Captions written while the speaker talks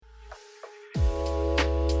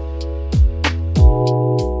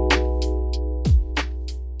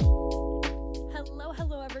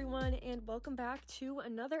to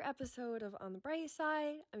another episode of On the Bright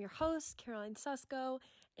Side. I'm your host, Caroline Susko,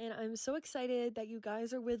 and I'm so excited that you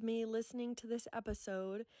guys are with me listening to this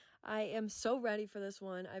episode. I am so ready for this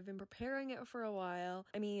one. I've been preparing it for a while.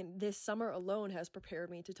 I mean, this summer alone has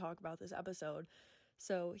prepared me to talk about this episode.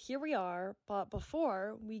 So here we are, but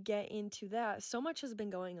before we get into that, so much has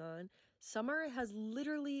been going on. Summer has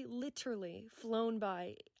literally flown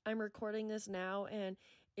by. I'm recording this now, and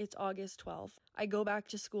it's August 12th. I go back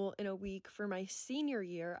to school in a week for my senior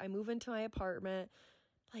year. I move into my apartment.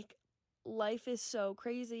 Like, life is so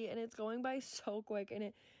crazy and it's going by so quick,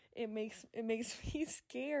 and it makes me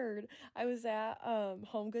scared. I was at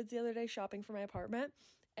Home Goods the other day shopping for my apartment,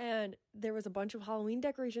 and there was a bunch of Halloween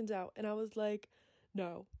decorations out, and I was like,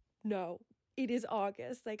 no, it is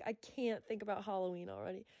August. Like, I can't think about Halloween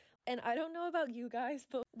already. And I don't know about you guys,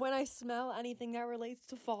 but when I smell anything that relates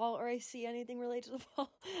to fall or I see anything related to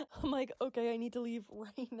fall, I'm like, okay, I need to leave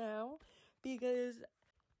right now, because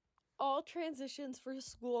all transitions for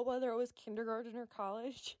school, whether it was kindergarten or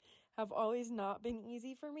college, have always not been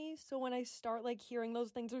easy for me. So when I start like hearing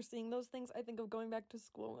those things or seeing those things, I think of going back to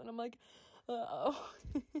school, and I'm like, uh-oh.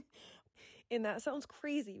 And that sounds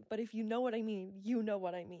crazy, but if you know what I mean, you know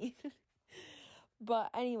what I mean.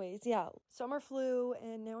 But anyways, yeah, summer flew,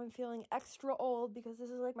 and now I'm feeling extra old because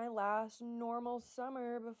this is like my last normal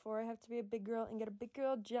summer before I have to be a big girl and get a big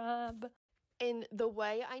girl job. And the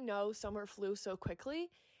way I know summer flew so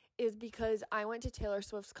quickly is because I went to Taylor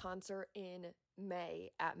Swift's concert in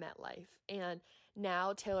May at MetLife, and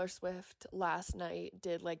now Taylor Swift last night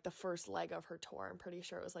did like the first leg of her tour. I'm pretty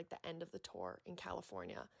sure it was like the end of the tour in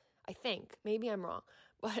California. I think. Maybe I'm wrong.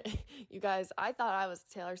 But you guys, I thought I was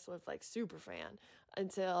a Taylor Swift like super fan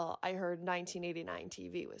until I heard 1989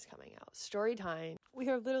 TV was coming out. Story time. We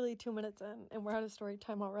are literally 2 minutes in and we're out of story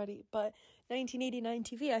time already. But 1989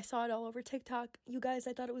 TV, I saw it all over TikTok. You guys,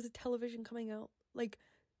 I thought it was a television coming out, like,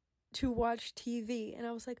 to watch TV. And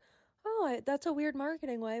I was like, oh, that's a weird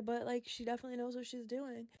marketing way, but like, she definitely knows what she's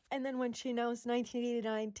doing. And then when she announced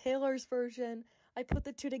 1989 Taylor's version, I put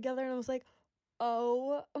the two together and I was like,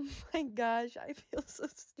 oh my gosh, I feel so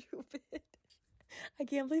stupid. I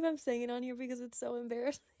can't believe I'm saying it on here because it's so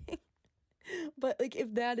embarrassing. But like,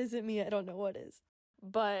 if that isn't me, I don't know what is.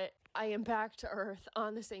 But I am back to earth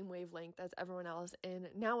on the same wavelength as everyone else, and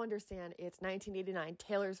now understand it's 1989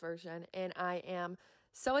 Taylor's version, and I am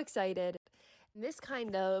so excited. This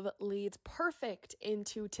kind of leads perfect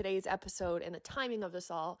into today's episode and the timing of this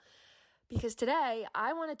all, because today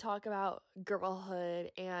I want to talk about girlhood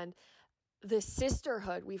and the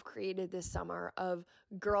sisterhood we've created this summer of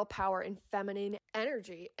girl power and feminine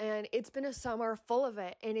energy. And it's been a summer full of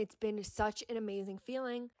it, and it's been such an amazing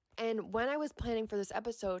feeling. And when I was planning for this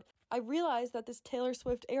episode, I realized that this Taylor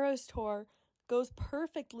Swift Eras Tour goes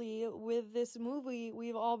perfectly with this movie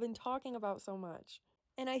we've all been talking about so much.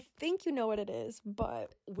 And I think you know what it is,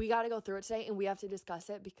 but we got to go through it today and we have to discuss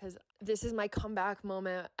it, because this is my comeback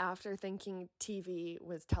moment after thinking TV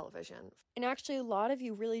was television. And actually, a lot of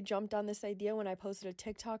you really jumped on this idea when I posted a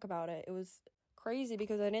TikTok about it. It was crazy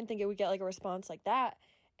because I didn't think it would get like a response like that.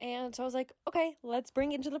 And so I was like, okay, let's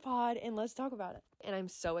bring it into the pod and let's talk about it. And I'm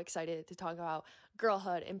so excited to talk about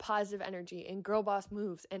girlhood and positive energy and girl boss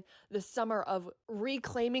moves and the summer of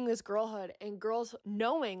reclaiming this girlhood and girls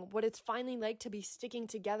knowing what it's finally like to be sticking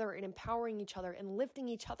together and empowering each other and lifting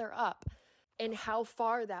each other up, and how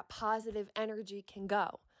far that positive energy can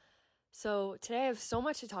go. So today I have so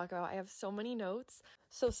much to talk about. I have so many notes.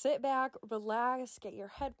 So sit back, relax, get your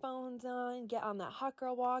headphones on, get on that hot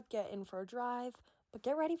girl walk, get in for a drive. But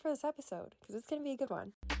get ready for this episode, because it's going to be a good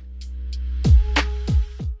one.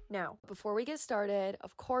 Now, before we get started,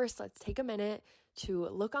 of course, let's take a minute to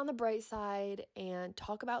look on the bright side and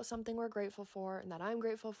talk about something we're grateful for and that I'm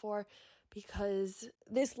grateful for, because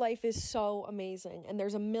this life is so amazing and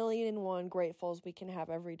there's 1,000,001 gratefuls we can have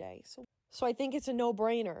every day. So I think it's a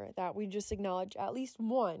no-brainer that we just acknowledge at least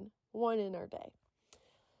one in our day.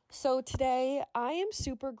 So today, I am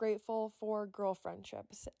super grateful for girl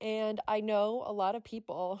friendships, and I know a lot of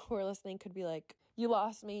people who are listening could be like, you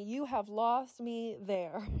lost me, you have lost me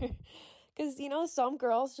there, because, you know, some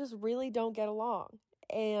girls just really don't get along,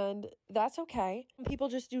 and that's okay. People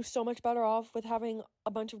just do so much better off with having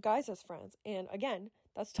a bunch of guys as friends, and again,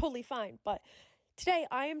 that's totally fine, but today,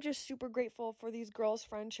 I am just super grateful for these girls'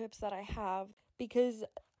 friendships that I have, because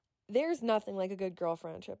there's nothing like a good girl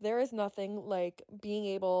friendship. There is nothing like being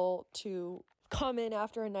able to come in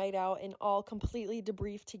after a night out and all completely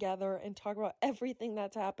debrief together and talk about everything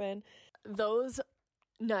that's happened. Those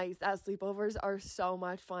nights at sleepovers are so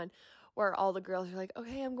much fun, where all the girls are like,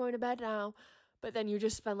 okay, I'm going to bed now, but then you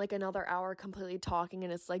just spend like another hour completely talking,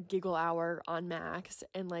 and it's like giggle hour on max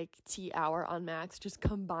and like tea hour on max just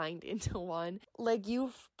combined into one. Like,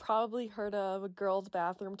 you've probably heard of a girl's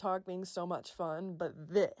bathroom talk being so much fun, but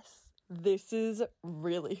this is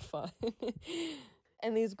really fun.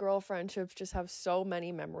 And these girl friendships just have so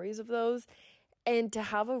many memories of those. And to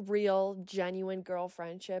have a real, genuine girl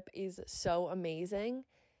friendship is so amazing,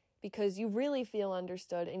 because you really feel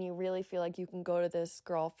understood and you really feel like you can go to this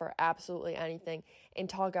girl for absolutely anything and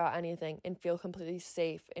talk about anything and feel completely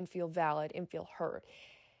safe and feel valid and feel heard.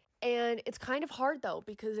 And it's kind of hard though,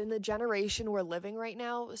 because in the generation we're living right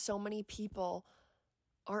now, so many people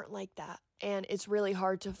aren't like that. And it's really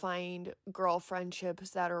hard to find girl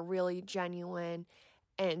friendships that are really genuine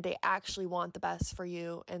and they actually want the best for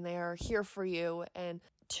you and they are here for you. And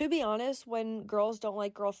to be honest, when girls don't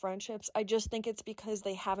like girl friendships, I just think it's because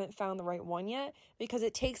they haven't found the right one yet, because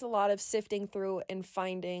it takes a lot of sifting through and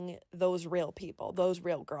finding those real people, those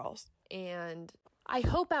real girls. And I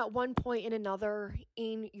hope at one point in another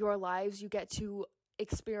in your lives, you get to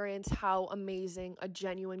experience how amazing a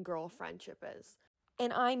genuine girl friendship is.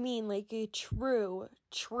 And I mean like a true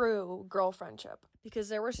girl friendship, because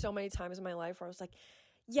there were so many times in my life where I was like,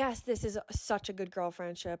 yes, this is such a good girl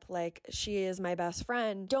friendship. Like, she is my best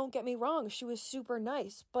friend. Don't get me wrong, she was super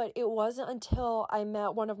nice. But it wasn't until I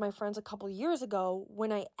met one of my friends a couple years ago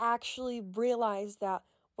when I actually realized that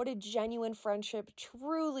what a genuine friendship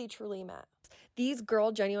truly meant. These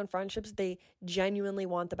girl genuine friendships, they genuinely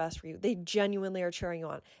want the best for you. They genuinely are cheering you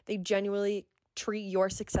on. They genuinely treat your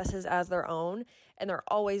successes as their own, and they're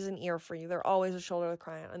always an ear for you. They're always a shoulder to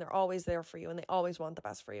cry on, and they're always there for you, and they always want the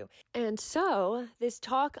best for you. And so this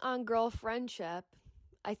talk on girl friendship,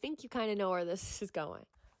 I think you kind of know where this is going.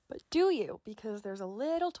 But do you? Because there's a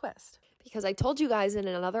little twist. Because I told you guys in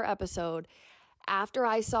another episode, after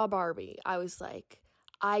I saw Barbie, I was like,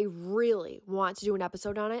 I really want to do an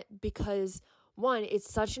episode on it, because one,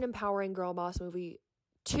 it's such an empowering girl boss movie.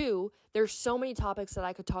 Two, there's so many topics that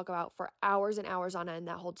I could talk about for hours and hours on end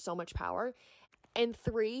that hold so much power. And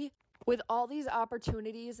three, with all these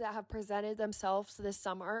opportunities that have presented themselves this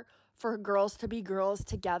summer for girls to be girls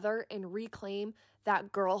together and reclaim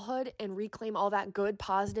that girlhood and reclaim all that good,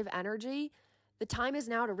 positive energy, the time is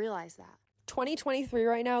now to realize that. 2023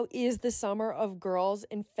 right now is the summer of girls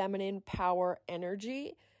and feminine power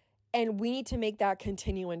energy. And we need to make that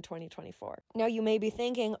continue in 2024. Now, you may be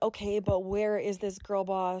thinking, okay, but where is this girl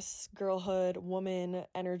boss, girlhood, woman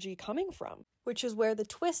energy coming from? Which is where the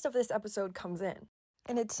twist of this episode comes in.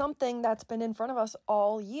 And it's something that's been in front of us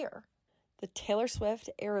all year. The Taylor Swift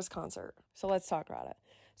Eras concert. So let's talk about it.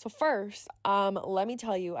 So first, let me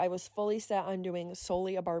tell you, I was fully set on doing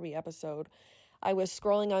solely a Barbie episode. I was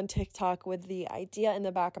scrolling on TikTok with the idea in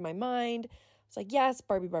the back of my mind. It's like, yes,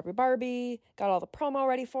 Barbie, got all the promo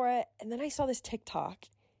ready for it. And then I saw this TikTok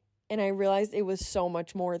and I realized it was so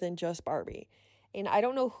much more than just Barbie. And I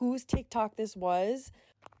don't know whose TikTok this was,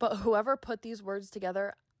 but whoever put these words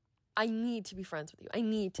together, I need to be friends with you. I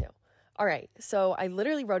need to. All right. So I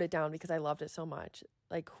literally wrote it down because I loved it so much.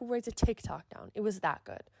 Like, who writes a TikTok down? It was that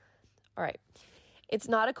good. All right. It's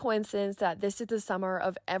not a coincidence that this is the summer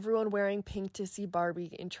of everyone wearing pink to see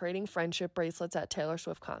Barbie and trading friendship bracelets at Taylor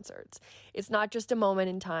Swift concerts. It's not just a moment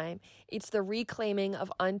in time. It's the reclaiming of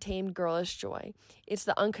untamed girlish joy. It's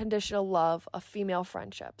the unconditional love of female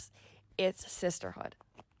friendships. It's sisterhood.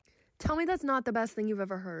 Tell me that's not the best thing you've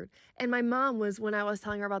ever heard. And my mom was, when I was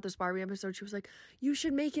telling her about this Barbie episode, she was like, you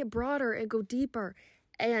should make it broader and go deeper.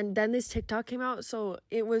 And then this TikTok came out, so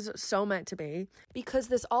it was so meant to be, because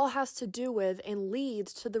this all has to do with and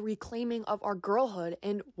leads to the reclaiming of our girlhood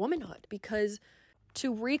and womanhood. Because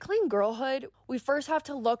to reclaim girlhood, we first have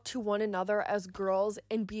to look to one another as girls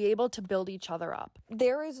and be able to build each other up.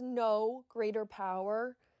 There is no greater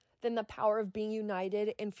power than the power of being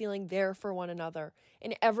united and feeling there for one another.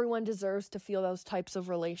 And everyone deserves to feel those types of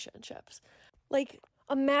relationships. Like,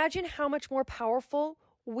 imagine how much more powerful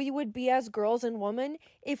we would be as girls and women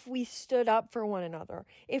if we stood up for one another,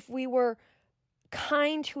 if we were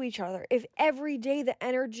kind to each other, if every day the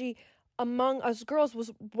energy among us girls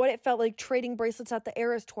was what it felt like trading bracelets at the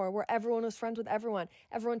Eras tour, where everyone was friends with everyone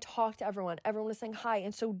talked to everyone was saying hi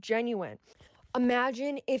and so genuine.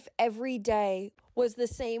 Imagine if every day was the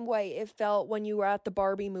same way it felt when you were at the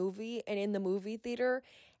Barbie movie and in the movie theater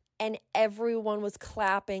and everyone was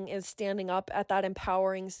clapping and standing up at that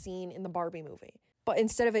empowering scene in the Barbie movie. But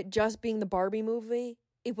instead of it just being the Barbie movie,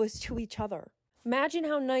 it was to each other. Imagine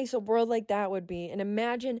how nice a world like that would be. And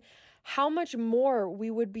imagine how much more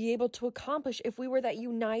we would be able to accomplish if we were that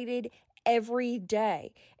united every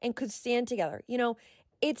day and could stand together. You know,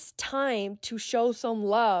 it's time to show some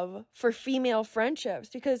love for female friendships,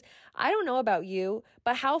 because I don't know about you,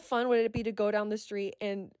 but how fun would it be to go down the street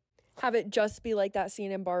and have it just be like that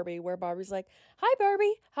scene in Barbie where Barbie's like, hi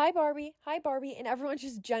Barbie, hi Barbie, hi Barbie, and everyone's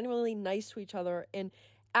just genuinely nice to each other and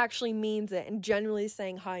actually means it and genuinely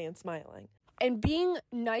saying hi and smiling. And being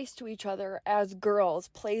nice to each other as girls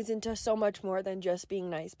plays into so much more than just being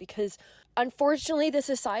nice, because unfortunately the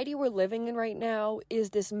society we're living in right now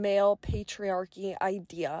is this male patriarchy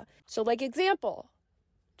idea. So like example,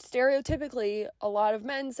 stereotypically a lot of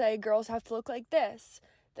men say girls have to look like this,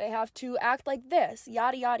 they have to act like this,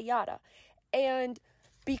 yada yada yada. And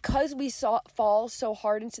because we fall so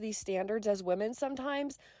hard into these standards as women,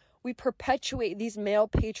 sometimes we perpetuate these male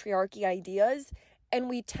patriarchy ideas, and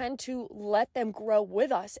we tend to let them grow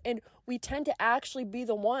with us. And we tend to actually be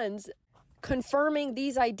the ones confirming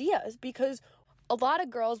these ideas, because a lot of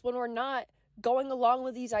girls, when we're not going along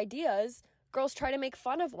with these ideas, girls try to make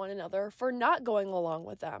fun of one another for not going along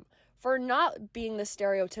with them, for not being the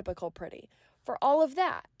stereotypical pretty, for all of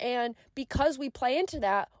that. And because we play into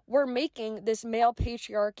that, we're making this male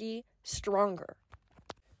patriarchy stronger.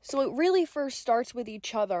 So it really first starts with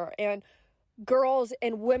each other, and girls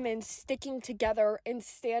and women sticking together and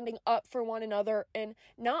standing up for one another, and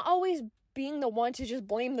not always being the one to just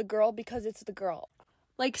blame the girl because it's the girl.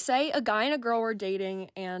 Like, say a guy and a girl were dating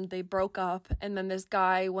and they broke up, and then this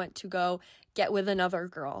guy went to go get with another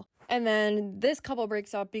girl. And then this couple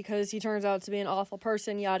breaks up because he turns out to be an awful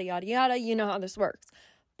person, yada, yada, yada. You know how this works.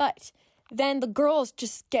 But then the girls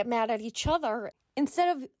just get mad at each other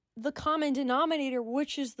instead of the common denominator,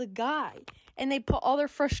 which is the guy. And they put all their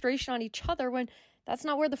frustration on each other when that's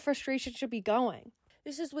not where the frustration should be going.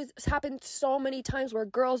 This is what's happened so many times, where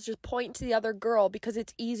girls just point to the other girl because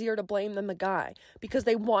it's easier to blame than the guy, because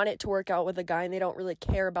they want it to work out with the guy and they don't really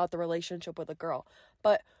care about the relationship with the girl.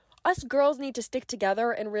 But us girls need to stick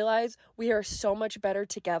together and realize we are so much better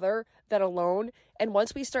together than alone. And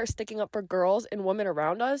once we start sticking up for girls and women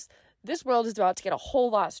around us, this world is about to get a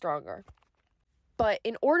whole lot stronger. But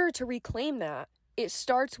in order to reclaim that, it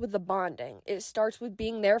starts with the bonding. It starts with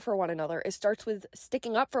being there for one another. It starts with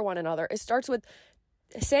sticking up for one another. It starts with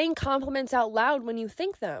saying compliments out loud when you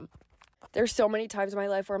think them. There's so many times in my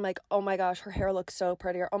life where I'm like, oh my gosh, her hair looks so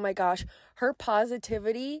pretty. Or, oh my gosh, her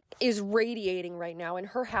positivity is radiating right now, and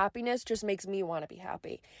her happiness just makes me want to be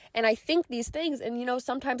happy. And I think these things, and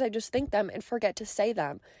sometimes I just think them and forget to say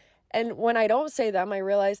them. And when I don't say them, I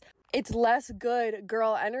realize it's less good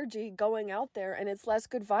girl energy going out there, and it's less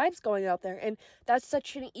good vibes going out there. And that's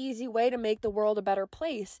such an easy way to make the world a better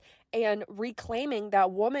place and reclaiming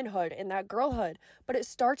that womanhood and that girlhood. But it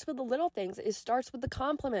starts with the little things. It starts with the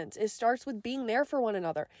compliments. It starts with being there for one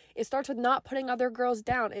another. It starts with not putting other girls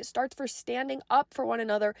down. It starts for standing up for one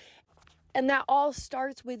another. And that all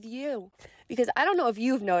starts with you. Because I don't know if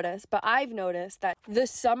you've noticed, but I've noticed that the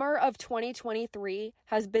summer of 2023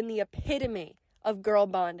 has been the epitome of girl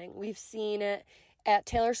bonding. We've seen it at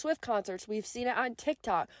Taylor Swift concerts. We've seen it on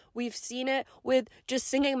TikTok. We've seen it with just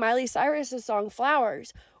singing Miley Cyrus's song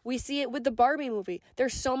Flowers. We see it with the Barbie movie.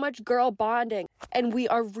 There's so much girl bonding, and we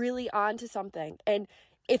are really on to something. And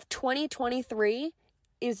if 2023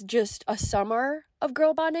 is just a summer of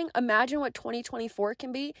girl bonding, imagine what 2024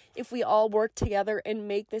 can be if we all work together and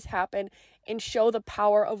make this happen and show the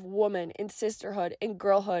power of woman and sisterhood and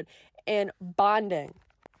girlhood and bonding.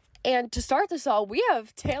 And to start this all, we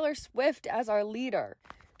have Taylor Swift as our leader.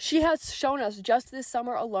 She has shown us just this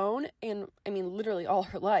summer alone, and literally all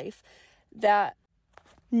her life, that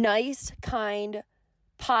nice, kind,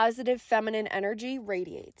 positive, feminine energy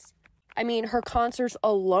radiates. Her concerts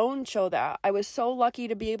alone show that. I was so lucky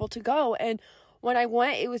to be able to go, and when I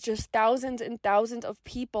went, it was just thousands and thousands of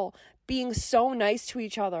people being so nice to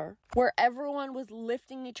each other, where everyone was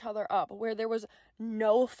lifting each other up, where there was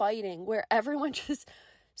no fighting, where everyone just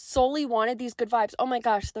solely wanted these good vibes. Oh my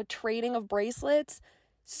gosh, the trading of bracelets,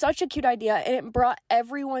 such a cute idea, and it brought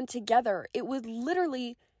everyone together. It was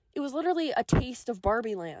literally a taste of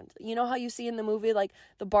Barbie land. You know how you see in the movie, like,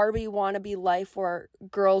 the Barbie wannabe life where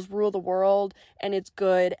girls rule the world and it's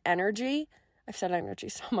good energy? I've said energy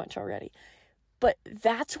so much already. But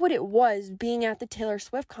that's what it was, being at the Taylor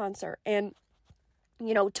Swift concert and,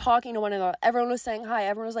 talking to one another. Everyone was saying hi.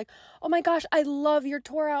 Everyone was like, oh my gosh, I love your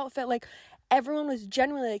tour outfit. Like, everyone was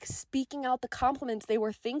genuinely, speaking out the compliments they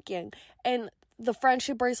were thinking. And the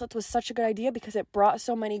friendship bracelets was such a good idea because it brought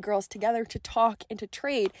so many girls together to talk and to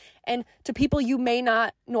trade and to people you may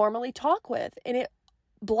not normally talk with. And it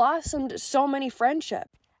blossomed so many friendships.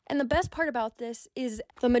 And the best part about this is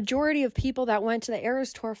the majority of people that went to the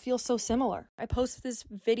Eras tour feel so similar. I posted this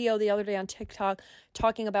video the other day on TikTok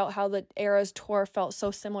talking about how the Eras tour felt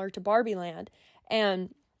so similar to Barbie Land.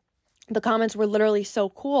 And the comments were literally so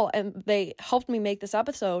cool, and they helped me make this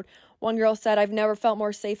episode. One girl said, "I've never felt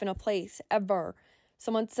more safe in a place, ever."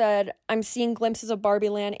 Someone said, "I'm seeing glimpses of Barbie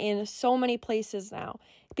Land in so many places now."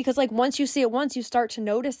 Because, like, once you see it once, you start to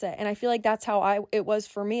notice it. And I feel like that's how it was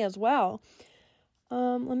for me as well.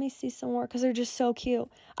 Let me see some more, because they're just so cute.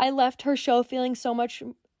 "I left her show feeling so much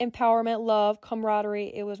empowerment, love,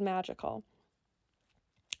 camaraderie. It was magical."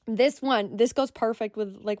 This goes perfect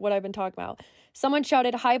with, like, what I've been talking about. Someone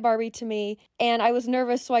shouted, "Hi, Barbie," to me, and I was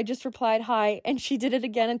nervous, so I just replied, "Hi," and she did it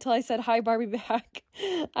again until I said, "Hi, Barbie," back.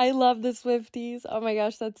 I love the Swifties. Oh my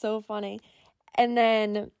gosh, that's so funny. And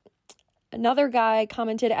then another guy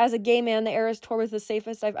commented, "As a gay man, the Eras Tour was the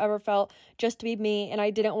safest I've ever felt, just to be me, and I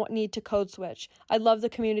didn't need to code switch. I love the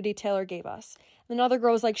community Taylor gave us." And another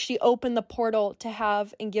girl was like, "She opened the portal to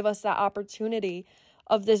have and give us that opportunity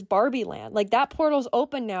of this Barbie land. Like, that portal's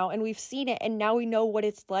open now, and we've seen it, and now we know what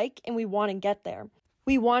it's like, and we want to get there.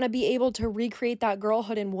 We want to be able to recreate that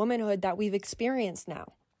girlhood and womanhood that we've experienced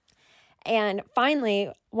now." And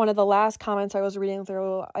finally, one of the last comments I was reading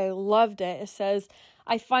through, I loved it. It says,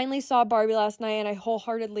 "I finally saw Barbie last night, and I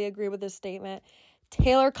wholeheartedly agree with this statement.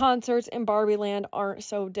 Taylor concerts and Barbie Land aren't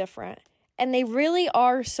so different." And they really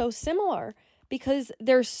are so similar, because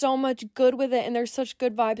there's so much good with it, and there's such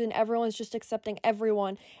good vibes, and everyone's just accepting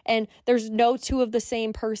everyone, and there's no two of the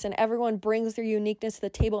same person. Everyone brings their uniqueness to the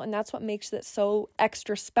table, and that's what makes it so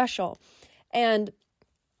extra special. And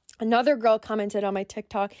another girl commented on my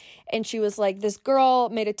TikTok, and she was like, this girl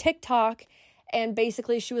made a TikTok, and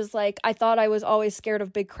basically she was like, "I thought I was always scared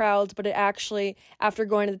of big crowds, but it actually, after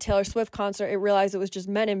going to the Taylor Swift concert, it realized it was just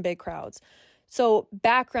men in big crowds." So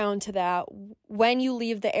background to that, when you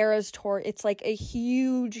leave the Eras Tour, it's like a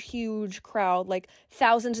huge, huge crowd, like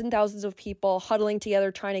thousands and thousands of people huddling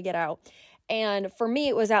together trying to get out. And for me,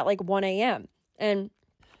 it was at like 1 a.m. And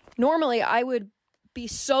normally I would be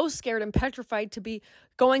so scared and petrified to be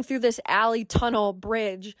going through this alley tunnel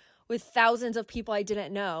bridge with thousands of people I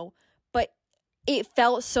didn't know. But it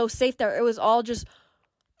felt so safe there. It was all just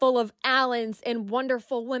full of Allens and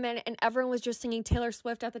wonderful women, and everyone was just singing Taylor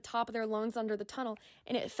Swift at the top of their lungs under the tunnel,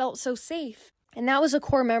 and it felt so safe. And that was a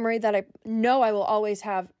core memory that I know I will always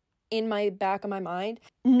have in my back of my mind.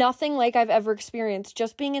 Nothing like I've ever experienced.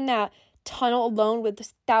 Just being in that tunnel alone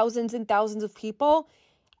with thousands and thousands of people,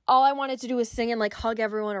 all I wanted to do was sing and like hug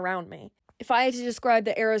everyone around me. If I had to describe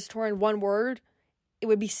the Eras Tour in one word, it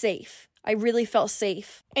would be safe. I really felt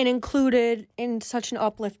safe and included in such an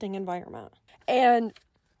uplifting environment. And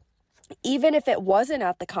even if it wasn't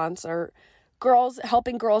at the concert,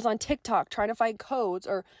 helping girls on TikTok trying to find codes,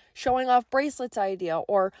 or showing off bracelets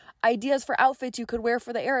or ideas for outfits you could wear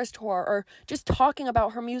for the Eras Tour, or just talking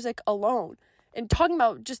about her music alone and talking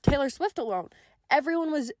about just Taylor Swift alone.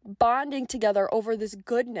 Everyone was bonding together over this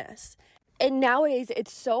goodness. And nowadays,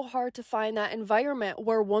 it's so hard to find that environment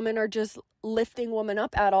where women are just lifting women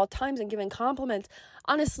up at all times and giving compliments.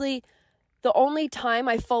 Honestly, the only time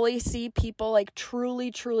I fully see people like truly,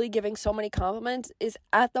 truly giving so many compliments is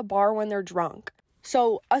at the bar when they're drunk.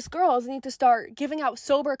 So us girls need to start giving out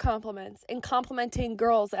sober compliments and complimenting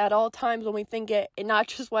girls at all times when we think it, and not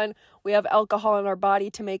just when we have alcohol in our body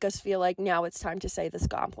to make us feel like now it's time to say this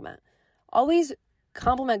compliment. Always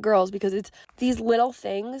compliment girls, because it's these little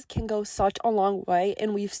things can go such a long way,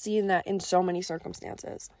 and we've seen that in so many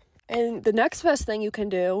circumstances. And the next best thing you can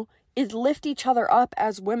do is lift each other up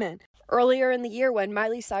as women. Earlier in the year, when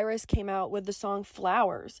Miley Cyrus came out with the song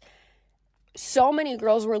Flowers, so many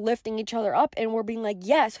girls were lifting each other up and were being like,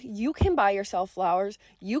 yes, you can buy yourself flowers.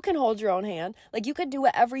 You can hold your own hand. Like, you could do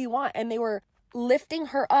whatever you want. And they were lifting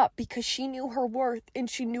her up because she knew her worth, and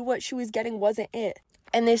she knew what she was getting wasn't it.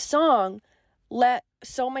 And this song let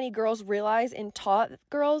so many girls realize and taught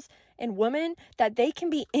girls and women that they can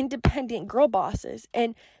be independent girl bosses,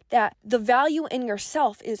 and that the value in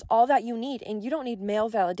yourself is all that you need. And you don't need male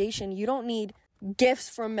validation. You don't need gifts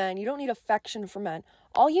from men. You don't need affection from men.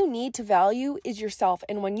 All you need to value is yourself.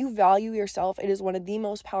 And when you value yourself, it is one of the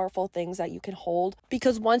most powerful things that you can hold.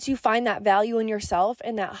 Because once you find that value in yourself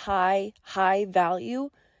and that high value,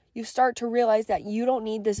 you start to realize that you don't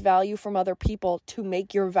need this value from other people to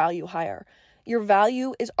make your value higher. Your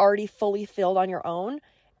value is already fully filled on your own,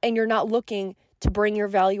 and you're not looking to bring your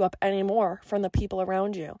value up anymore from the people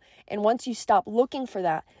around you. And once you stop looking for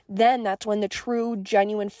that, then that's when the true,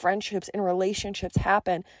 genuine friendships and relationships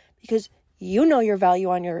happen, because you know your value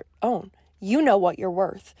on your own. You know what you're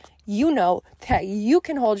worth. You know that you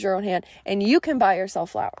can hold your own hand and you can buy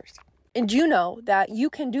yourself flowers. And you know that you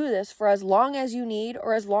can do this for as long as you need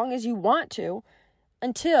or as long as you want to,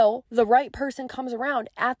 until the right person comes around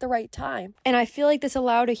at the right time. And I feel like this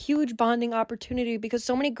allowed a huge bonding opportunity because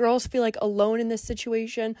so many girls feel like alone in this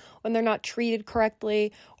situation when they're not treated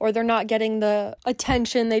correctly or they're not getting the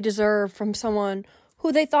attention they deserve from someone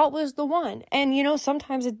who they thought was the one. And,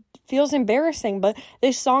 sometimes it feels embarrassing, but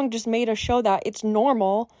this song just made us show that it's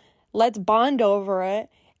normal. Let's bond over it.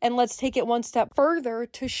 And let's take it one step further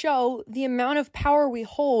to show the amount of power we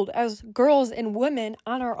hold as girls and women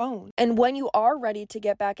on our own. And when you are ready to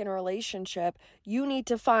get back in a relationship, you need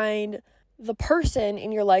to find the person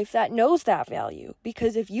in your life that knows that value.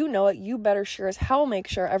 Because if you know it, you better sure as hell make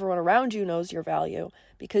sure everyone around you knows your value.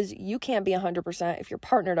 Because you can't be 100% if your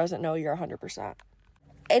partner doesn't know you're 100%.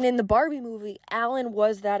 And in the Barbie movie, Alan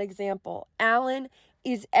was that example. Alan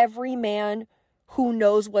is every man who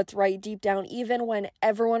knows what's right deep down, even when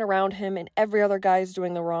everyone around him and every other guy is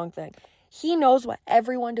doing the wrong thing. He knows what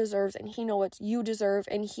everyone deserves, and he knows what you deserve,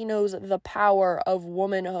 and he knows the power of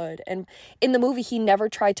womanhood. And in the movie, he never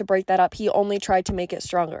tried to break that up. He only tried to make it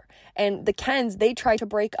stronger. And the Kens, they tried to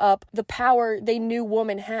break up the power they knew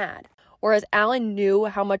woman had. Whereas Alan knew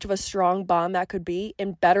how much of a strong bond that could be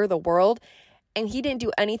and better the world. And he didn't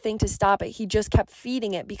do anything to stop it. He just kept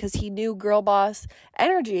feeding it because he knew girl boss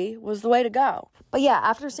energy was the way to go. But yeah,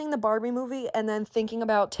 after seeing the Barbie movie and then thinking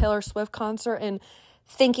about Taylor Swift concert and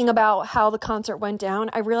thinking about how the concert went down,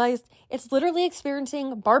 I realized it's literally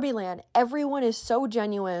experiencing Barbie land. Everyone is so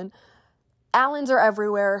genuine. Allens are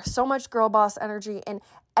everywhere. So much girl boss energy. And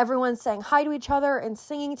everyone's saying hi to each other and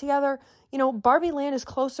singing together. Barbie land is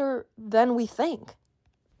closer than we think.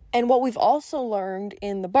 And what we've also learned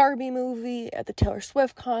in the Barbie movie, at the Taylor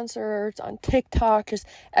Swift concerts, on TikTok, just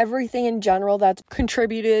everything in general that's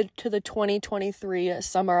contributed to the 2023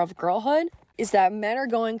 Summer of Girlhood, is that men are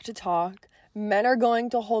going to talk, men are going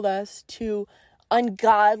to hold us to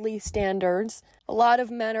ungodly standards. A lot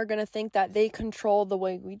of men are going to think that they control the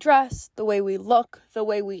way we dress, the way we look, the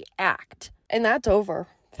way we act. And that's over.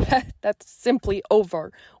 That's simply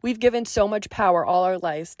over. We've given so much power all our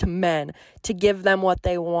lives to men to give them what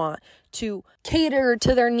they want, to cater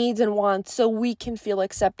to their needs and wants so we can feel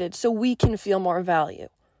accepted, so we can feel more value.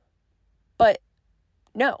 But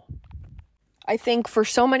no. I think for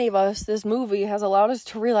so many of us, this movie has allowed us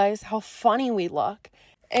to realize how funny we look.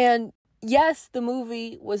 And yes, the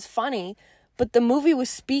movie was funny, but the movie was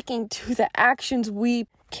speaking to the actions we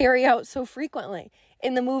carry out so frequently.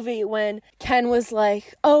 In the movie, when Ken was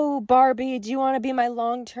like, "Oh, Barbie, do you want to be my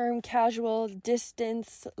long-term, casual,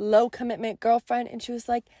 distance, low-commitment girlfriend?" And she was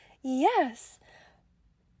like, "Yes."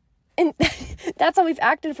 And that's how we've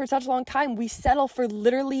acted for such a long time. We settle for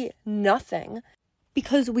literally nothing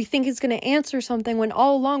because we think it's going to answer something when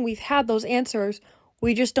all along we've had those answers.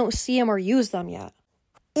 We just don't see them or use them yet.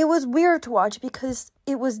 It was weird to watch because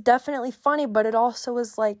it was definitely funny, but it also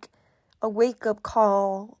was like a wake-up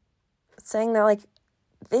call saying that, like,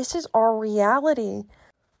 this is our reality.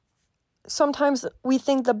 Sometimes we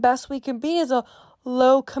think the best we can be is a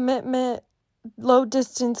low commitment, low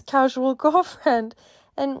distance, casual girlfriend.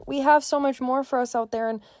 And we have so much more for us out there.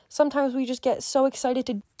 And sometimes we just get so excited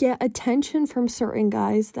to get attention from certain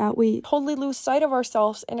guys that we totally lose sight of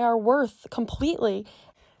ourselves and our worth completely.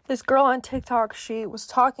 This girl on TikTok, she was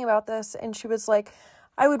talking about this and she was like,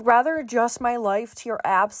 "I would rather adjust my life to your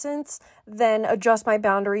absence than adjust my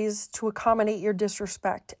boundaries to accommodate your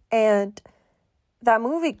disrespect." And that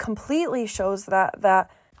movie completely shows that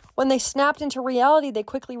when they snapped into reality, they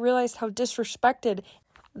quickly realized how disrespected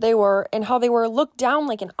they were and how they were looked down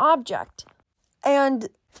like an object. And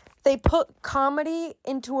they put comedy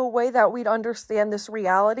into a way that we'd understand this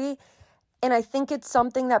reality. And I think it's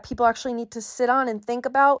something that people actually need to sit on and think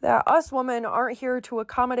about, that us women aren't here to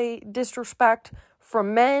accommodate disrespect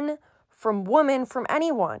from men, from women, from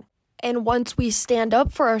anyone. And once we stand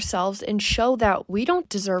up for ourselves and show that we don't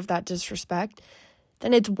deserve that disrespect,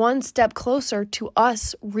 then it's one step closer to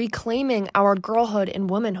us reclaiming our girlhood and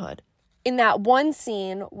womanhood. In that one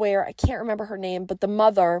scene where, I can't remember her name, but the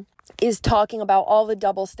mother is talking about all the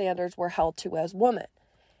double standards we're held to as women.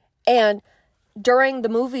 And during the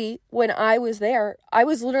movie, when I was there, I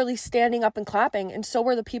was literally standing up and clapping, and so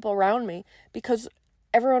were the people around me, because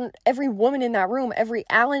every woman in that room, every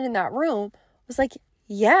Allen in that room was like,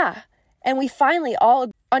 yeah. And we finally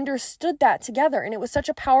all understood that together. And it was such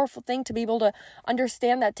a powerful thing to be able to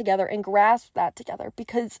understand that together and grasp that together,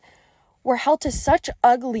 because we're held to such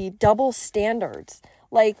ugly double standards.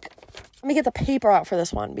 Like, let me get the paper out for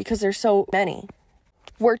this one because there's so many.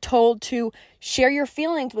 We're told to share your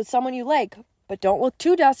feelings with someone you like, but don't look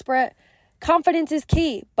too desperate. Confidence is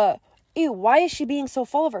key, but ew, why is she being so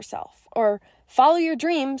full of herself? Or follow your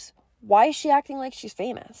dreams. Why is she acting like she's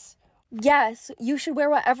famous? Yes, you should wear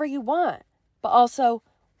whatever you want, but also,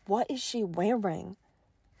 what is she wearing?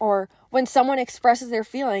 Or when someone expresses their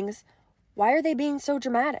feelings, why are they being so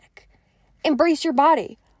dramatic? Embrace your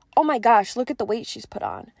body. Oh my gosh, look at the weight she's put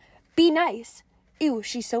on. Be nice. Ew,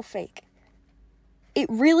 she's so fake. It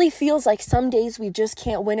really feels like some days we just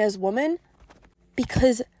can't win as women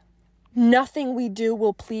because nothing we do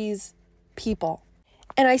will please people.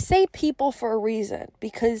 And I say people for a reason,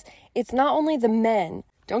 because it's not only the men.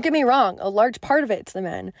 Don't get me wrong, a large part of it's the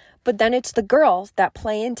men, but then it's the girls that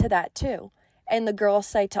play into that too. And the girls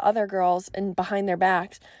say to other girls and behind their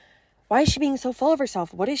backs, why is she being so full of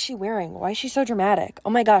herself? What is she wearing? Why is she so dramatic? Oh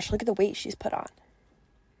my gosh, look at the weight she's put on.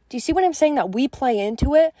 Do you see what I'm saying? That we play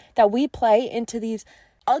into it, that we play into these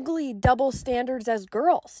ugly double standards as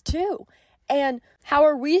girls too. And how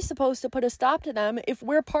are we supposed to put a stop to them if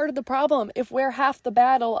we're part of the problem, if we're half the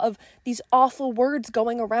battle of these awful words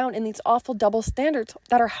going around and these awful double standards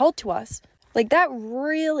that are held to us? Like, that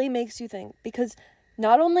really makes you think, because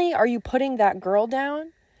not only are you putting that girl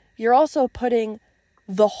down, you're also putting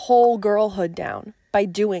the whole girlhood down by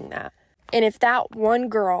doing that. And if that one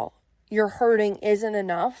girl you're hurting isn't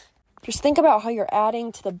enough, just think about how you're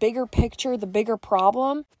adding to the bigger picture, the bigger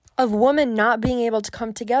problem of women not being able to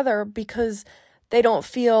come together because they don't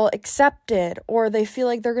feel accepted or they feel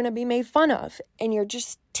like they're going to be made fun of. And you're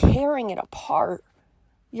just tearing it apart.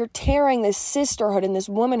 You're tearing this sisterhood and this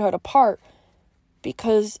womanhood apart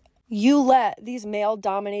because you let these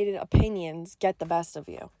male-dominated opinions get the best of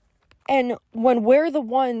you. And when we're the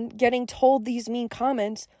one getting told these mean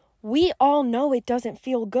comments, we all know it doesn't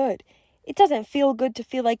feel good. It doesn't feel good to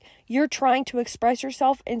feel like you're trying to express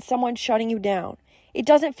yourself and someone's shutting you down. It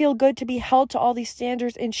doesn't feel good to be held to all these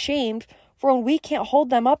standards and shamed for when we can't hold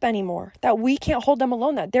them up anymore, that we can't hold them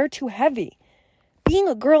alone, that they're too heavy. Being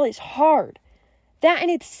a girl is hard. That in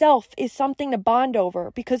itself is something to bond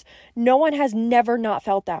over because no one has never not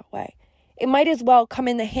felt that way. It might as well come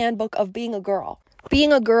in the handbook of being a girl.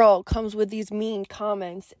 Being a girl comes with these mean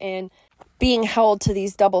comments and being held to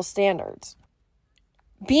these double standards.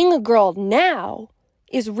 Being a girl now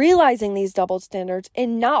is realizing these double standards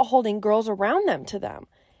and not holding girls around them to them.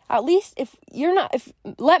 At least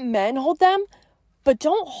let men hold them, but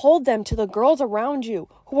don't hold them to the girls around you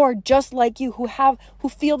who are just like you, who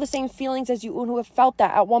feel the same feelings as you and who have felt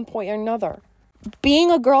that at one point or another.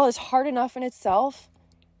 Being a girl is hard enough in itself,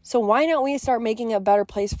 so why not we start making it a better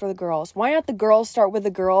place for the girls? Why not the girls start with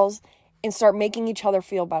the girls and start making each other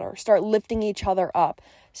feel better, start lifting each other up,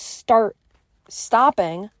 start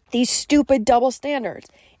stopping these stupid double standards.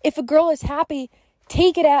 If a girl is happy,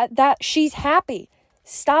 take it at that she's happy.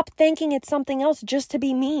 Stop thinking it's something else just to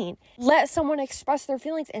be mean. Let someone express their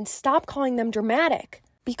feelings and stop calling them dramatic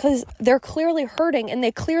because they're clearly hurting and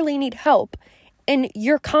they clearly need help. And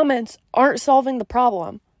your comments aren't solving the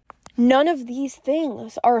problem. None of these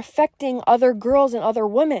things are affecting other girls and other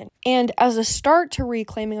women. And as a start to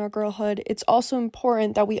reclaiming our girlhood, it's also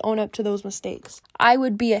important that we own up to those mistakes. I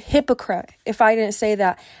would be a hypocrite if I didn't say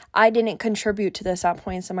that I didn't contribute to this at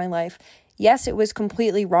points in my life. Yes, it was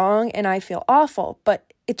completely wrong and I feel awful,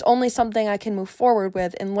 but it's only something I can move forward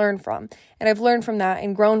with and learn from. And I've learned from that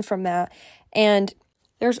and grown from that. And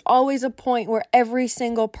there's always a point where every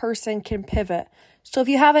single person can pivot. So if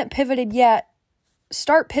you haven't pivoted yet,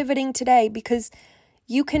 start pivoting today because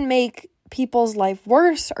you can make people's life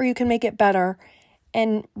worse or you can make it better.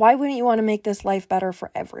 And why wouldn't you want to make this life better for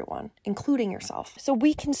everyone, including yourself? So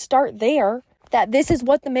we can start there, that this is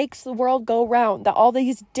what makes the world go round, that all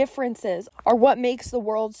these differences are what makes the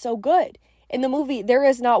world so good. In the movie, there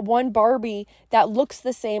is not one Barbie that looks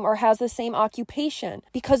the same or has the same occupation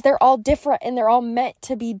because they're all different and they're all meant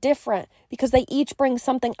to be different because they each bring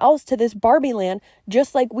something else to this Barbie land,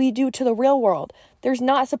 just like we do to the real world. There's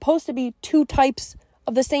not supposed to be two types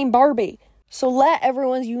of the same Barbie. So let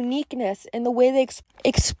everyone's uniqueness and the way they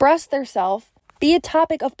express themselves be a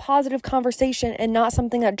topic of positive conversation and not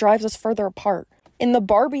something that drives us further apart. In the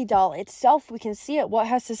Barbie doll itself, we can see it. What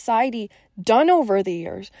has society done over the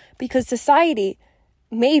years? Because society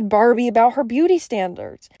made Barbie about her beauty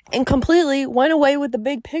standards and completely went away with the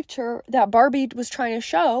big picture that Barbie was trying to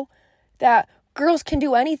show, that girls can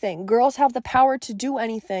do anything. Girls have the power to do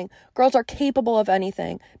anything. Girls are capable of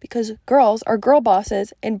anything because girls are girl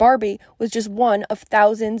bosses, and Barbie was just one of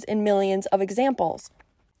thousands and millions of examples.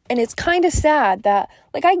 And it's kind of sad that,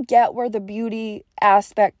 I get where the beauty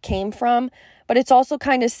aspect came from, but it's also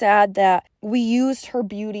kind of sad that we used her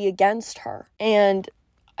beauty against her. And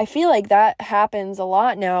I feel like that happens a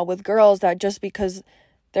lot now with girls, that just because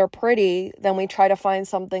they're pretty, then we try to find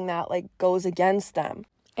something that goes against them.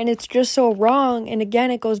 And it's just so wrong. And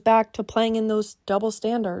again, it goes back to playing in those double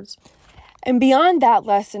standards. And beyond that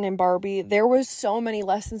lesson in Barbie, there was so many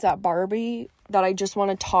lessons at Barbie that I just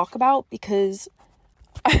want to talk about, because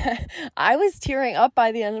I was tearing up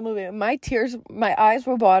by the end of the movie. My eyes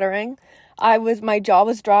were watering. My jaw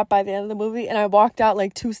was dropped by the end of the movie, and I walked out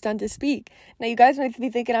like too stunned to speak. Now, you guys might be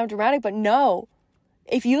thinking I'm dramatic, but no.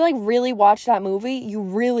 If you really watch that movie, you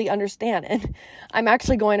really understand. And I'm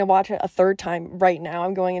actually going to watch it a third time right now.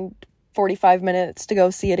 I'm going in 45 minutes to go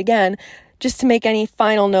see it again, just to make any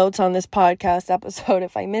final notes on this podcast episode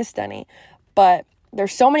if I missed any. But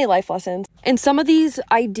there's so many life lessons. And some of these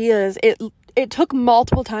ideas, it took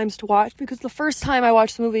multiple times to watch, because the first time I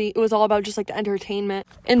watched the movie, it was all about just the entertainment.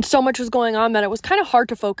 And so much was going on that it was kind of hard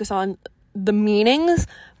to focus on the meanings.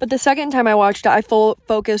 But the second time I watched it, I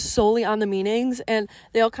focused solely on the meanings, and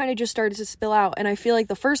they all kind of just started to spill out. And I feel like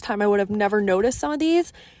the first time I would have never noticed some of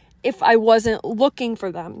these if I wasn't looking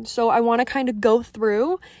for them. So I want to kind of go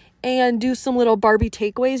through and do some little Barbie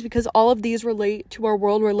takeaways, because all of these relate to our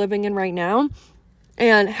world we're living in right now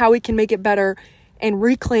and how we can make it better and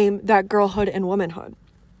reclaim that girlhood and womanhood.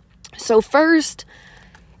 So first,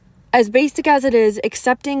 as basic as it is,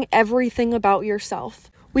 accepting everything about yourself.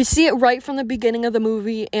 We see it right from the beginning of the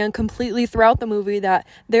movie and completely throughout the movie that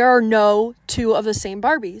there are no two of the same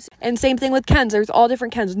Barbies. And same thing with Kens. There's all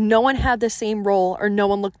different Kens. No one had the same role, or no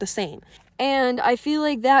one looked the same. And I feel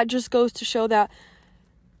like that just goes to show that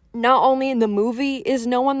not only in the movie is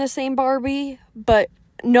no one the same Barbie, but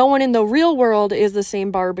no one in the real world is the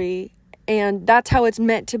same Barbie. And that's how it's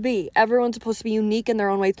meant to be. Everyone's supposed to be unique in their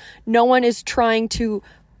own ways. No one is trying to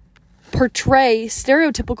portray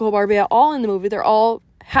stereotypical Barbie at all in the movie. They're all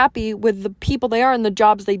happy with the people they are and the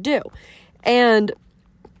jobs they do. And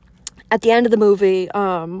at the end of the movie,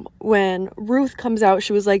 when Ruth comes out,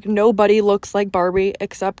 she was like, nobody looks like Barbie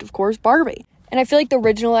except, of course, Barbie. And I feel like the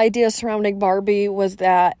original idea surrounding Barbie was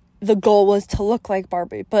that the goal was to look like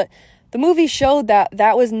Barbie. But the movie showed that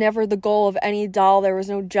that was never the goal of any doll. There was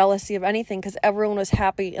no jealousy of anything, because everyone was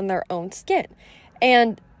happy in their own skin.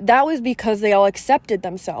 And that was because they all accepted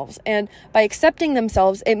themselves. And by accepting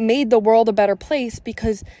themselves, it made the world a better place,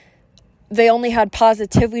 because they only had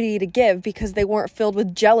positivity to give, because they weren't filled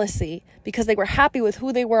with jealousy, because they were happy with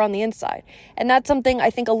who they were on the inside. And that's something I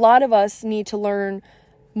think a lot of us need to learn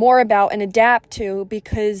more about and adapt to,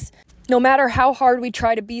 because no matter how hard we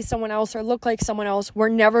try to be someone else or look like someone else, we're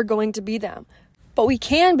never going to be them. But we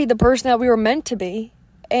can be the person that we were meant to be,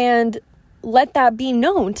 and let that be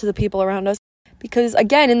known to the people around us. Because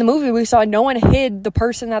again, in the movie, we saw no one hid the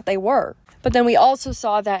person that they were. But then we also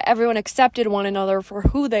saw that everyone accepted one another for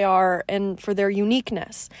who they are and for their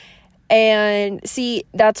uniqueness. And see,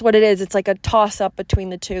 that's what it is. It's like a toss-up between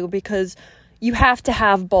the two, because you have to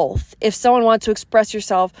have both. If someone wants to express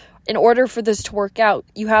yourself, in order for this to work out,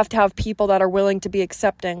 you have to have people that are willing to be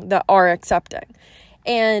accepting, that are accepting.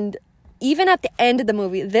 And even at the end of the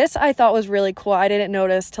movie, this I thought was really cool. I didn't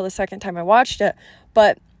notice till the second time I watched it.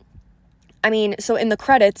 But, I mean, so in the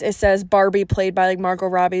credits, it says Barbie played by Margot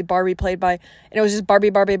Robbie, Barbie played by, and it was just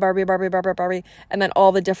Barbie, and then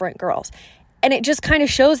all the different girls. And it just kind of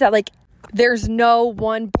shows that, there's no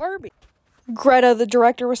one Barbie. Greta, the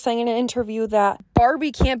director, was saying in an interview that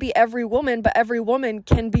Barbie can't be every woman, but every woman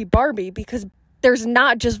can be Barbie, because there's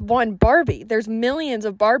not just one Barbie. There's millions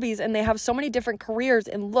of Barbies, and they have so many different careers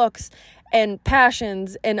and looks and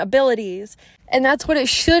passions and abilities. And that's what it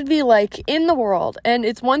should be like in the world. And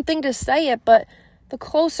it's one thing to say it, but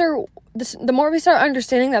the more we start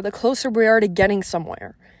understanding that, the closer we are to getting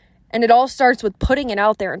somewhere. And it all starts with putting it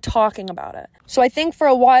out there and talking about it. So I think for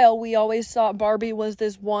a while, we always thought Barbie was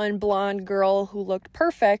this one blonde girl who looked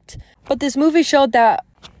perfect. But this movie showed that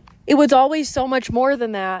it was always so much more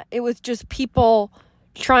than that. It was just people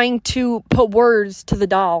trying to put words to the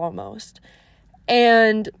doll almost.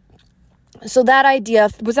 And so that idea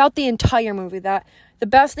was out the entire movie, that the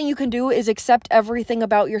best thing you can do is accept everything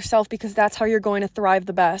about yourself, because that's how you're going to thrive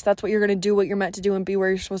the best. That's what you're going to do, what you're meant to do, and be where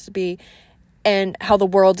you're supposed to be. And how the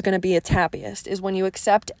world's going to be its happiest is when you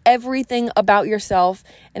accept everything about yourself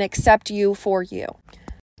and accept you for you.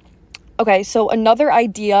 Okay, so another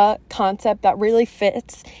concept that really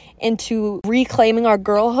fits into reclaiming our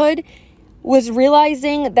girlhood was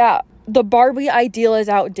realizing that the Barbie ideal is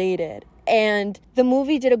outdated. And the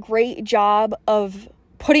movie did a great job of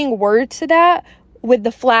putting words to that with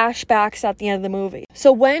the flashbacks at the end of the movie.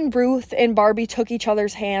 So when Ruth and Barbie took each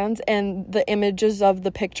other's hands and the images of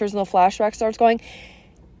the pictures and the flashback starts going,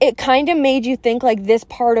 it kind of made you think this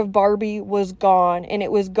part of Barbie was gone and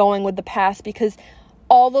it was going with the past, because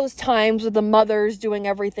all those times with the mothers doing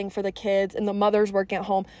everything for the kids and the mothers working at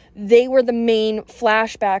home, they were the main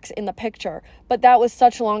flashbacks in the picture. But that was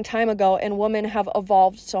such a long time ago, and women have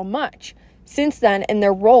evolved so much. since then in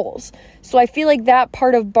their roles. So I feel like that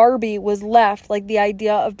part of Barbie was left, like the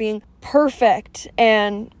idea of being perfect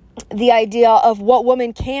and the idea of what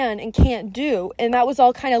women can and can't do. And that was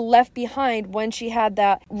all kind of left behind when she had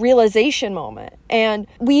that realization moment. And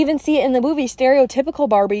we even see it in the movie. Stereotypical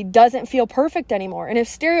Barbie doesn't feel perfect anymore. And if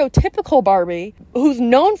stereotypical Barbie, who's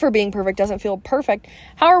known for being perfect, doesn't feel perfect,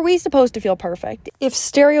 how are we supposed to feel perfect? If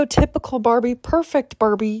stereotypical Barbie, perfect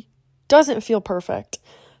Barbie, doesn't feel perfect.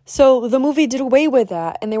 So the movie did away with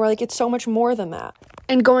that, and they were like, it's so much more than that.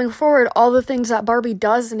 And going forward, all the things that Barbie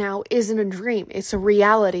does now isn't a dream. It's a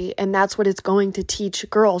reality, and that's what it's going to teach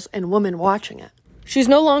girls and women watching it. She's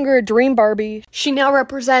no longer a dream Barbie. She now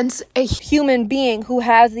represents a human being who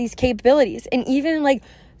has these capabilities. And even like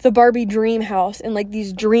the Barbie dream house and like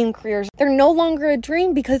these dream careers, they're no longer a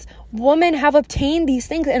dream because women have obtained these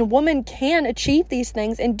things, and women can achieve these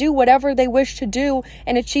things and do whatever they wish to do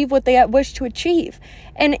and achieve what they wish to achieve.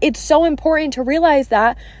 And it's so important to realize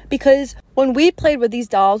that, because when we played with these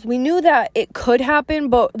dolls, we knew that it could happen,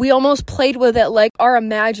 but we almost played with it like our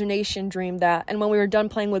imagination dreamed that. And when we were done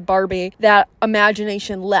playing with Barbie, that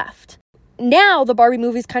imagination left. Now the Barbie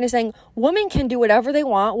movie is kind of saying women can do whatever they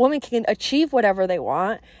want, women can achieve whatever they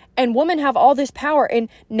want, and women have all this power. And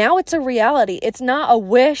now it's a reality. It's not a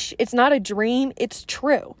wish, it's not a dream, it's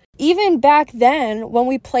true. Even back then, when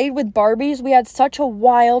we played with Barbies, we had such a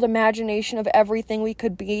wild imagination of everything we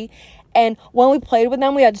could be. And when we played with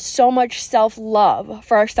them, we had so much self-love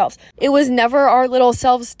for ourselves. It was never our little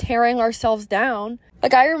selves tearing ourselves down.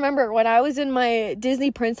 Like, I remember when I was in my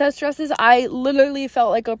Disney princess dresses, I literally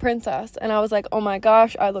felt like a princess. And I was like, oh my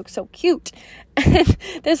gosh, I look so cute. And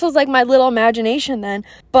this was like my little imagination then.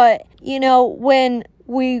 But, you know, when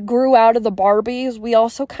we grew out of the Barbies, we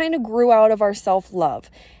also kind of grew out of our self-love.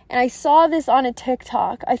 And I saw this on a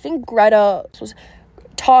TikTok. I think Greta was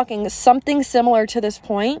talking something similar to this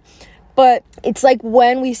point. But it's like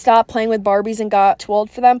when we stopped playing with Barbies and got too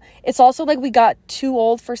old for them, it's also like we got too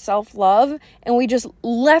old for self-love, and we just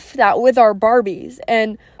left that with our Barbies.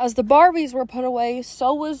 And as the Barbies were put away,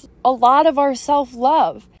 so was a lot of our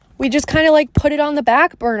self-love. We just kind of like put it on the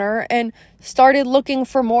back burner and started looking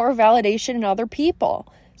for more validation in other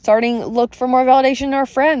people. Looked for more validation in our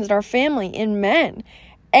friends, in our family, in men.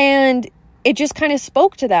 And it just kind of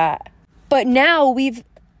spoke to that. But now we've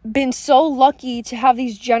been so lucky to have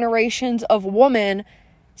these generations of women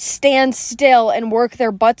stand still and work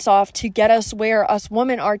their butts off to get us where us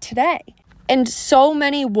women are today. And so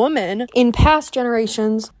many women in past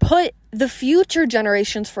generations put the future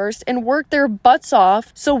generations first and worked their butts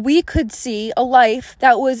off so we could see a life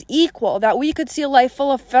that was equal, that we could see a life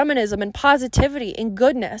full of feminism and positivity and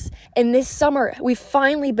goodness. And this summer, we've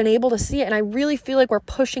finally been able to see it. And I really feel like we're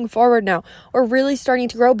pushing forward now. We're really starting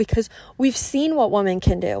to grow because we've seen what women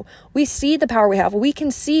can do. We see the power we have. We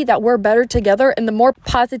can see that we're better together. And the more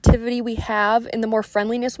positivity we have and the more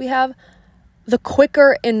friendliness we have, the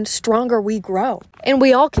quicker and stronger we grow. And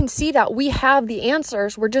we all can see that we have the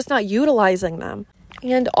answers. We're just not utilizing them.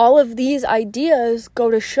 And all of these ideas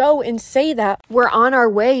go to show and say that we're on our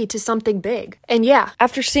way to something big. And yeah,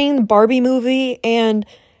 after seeing the Barbie movie and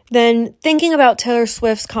then thinking about Taylor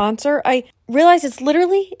Swift's concert, I realized it's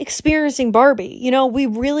literally experiencing Barbie. You know, we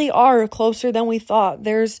really are closer than we thought.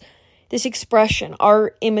 There's this expression,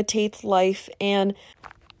 art imitates life. And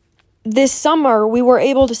this summer, we were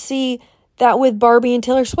able to see that with Barbie and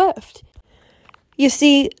Taylor Swift. You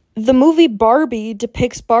see, the movie Barbie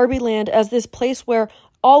depicts Barbie Land as this place where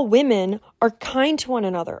all women are kind to one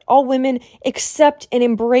another. All women accept and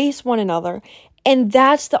embrace one another. And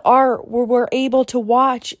that's the art where we're able to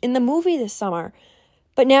watch in the movie this summer.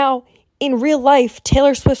 But now, in real life,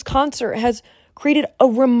 Taylor Swift's concert has created a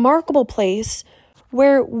remarkable place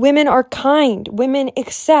where women are kind, women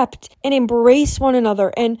accept and embrace one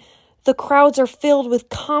another, and the crowds are filled with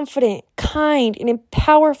confident, kind, and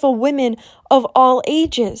powerful women of all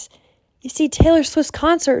ages. You see, Taylor Swift's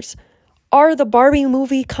concerts are the Barbie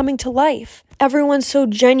movie coming to life. Everyone's so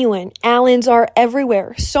genuine. Allens are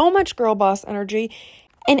everywhere. So much girl boss energy.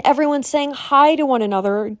 And everyone's saying hi to one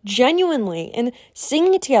another genuinely and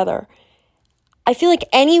singing together. I feel like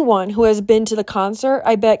anyone who has been to the concert,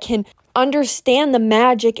 I bet, can understand the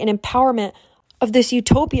magic and empowerment of this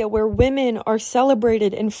utopia where women are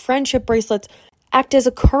celebrated and friendship bracelets act as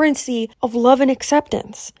a currency of love and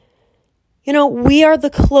acceptance. You know, we are the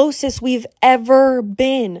closest we've ever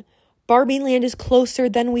been. Barbie Land is closer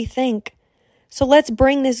than we think. So let's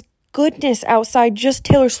bring this goodness outside just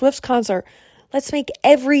Taylor Swift's concert. Let's make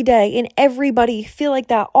every day and everybody feel like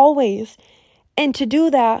that always. And to do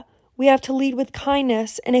that, we have to lead with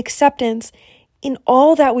kindness and acceptance in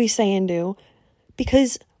all that we say and do,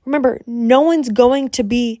 because Remember, no one's going to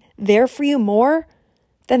be there for you more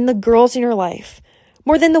than the girls in your life,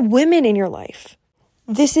 more than the women in your life.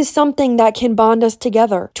 This is something that can bond us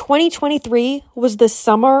together. 2023 was the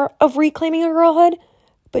summer of reclaiming our girlhood,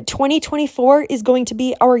 but 2024 is going to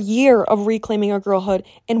be our year of reclaiming our girlhood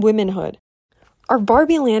and womanhood. Our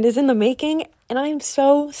Barbie land is in the making, and I'm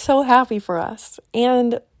so happy for us.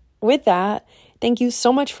 And with that, thank you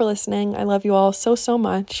so much for listening. I love you all so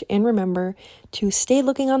much. And remember to stay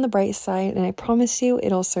looking on the bright side, and I promise you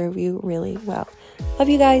it'll serve you really well. Love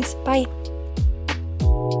you guys. Bye.